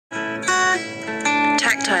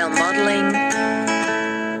tactile modeling.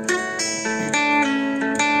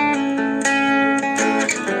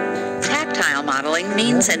 Tactile modeling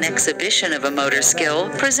means an exhibition of a motor skill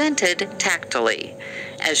presented tactily.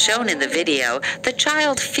 As shown in the video, the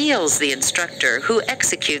child feels the instructor who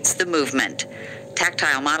executes the movement.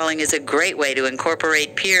 Tactile modeling is a great way to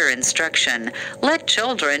incorporate peer instruction. Let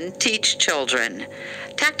children teach children.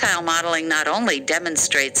 Tactile modeling not only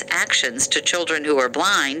demonstrates actions to children who are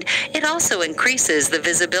blind, it also increases the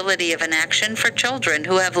visibility of an action for children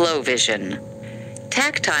who have low vision.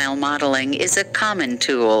 Tactile modeling is a common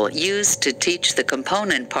tool used to teach the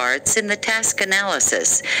component parts in the task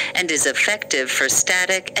analysis and is effective for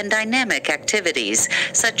static and dynamic activities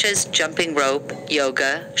such as jumping rope,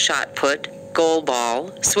 yoga, shot put, goal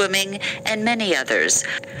ball, swimming, and many others.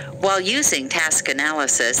 While using task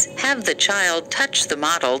analysis, have the child touch the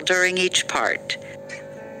model during each part.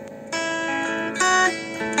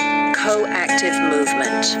 Coactive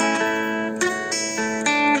movement.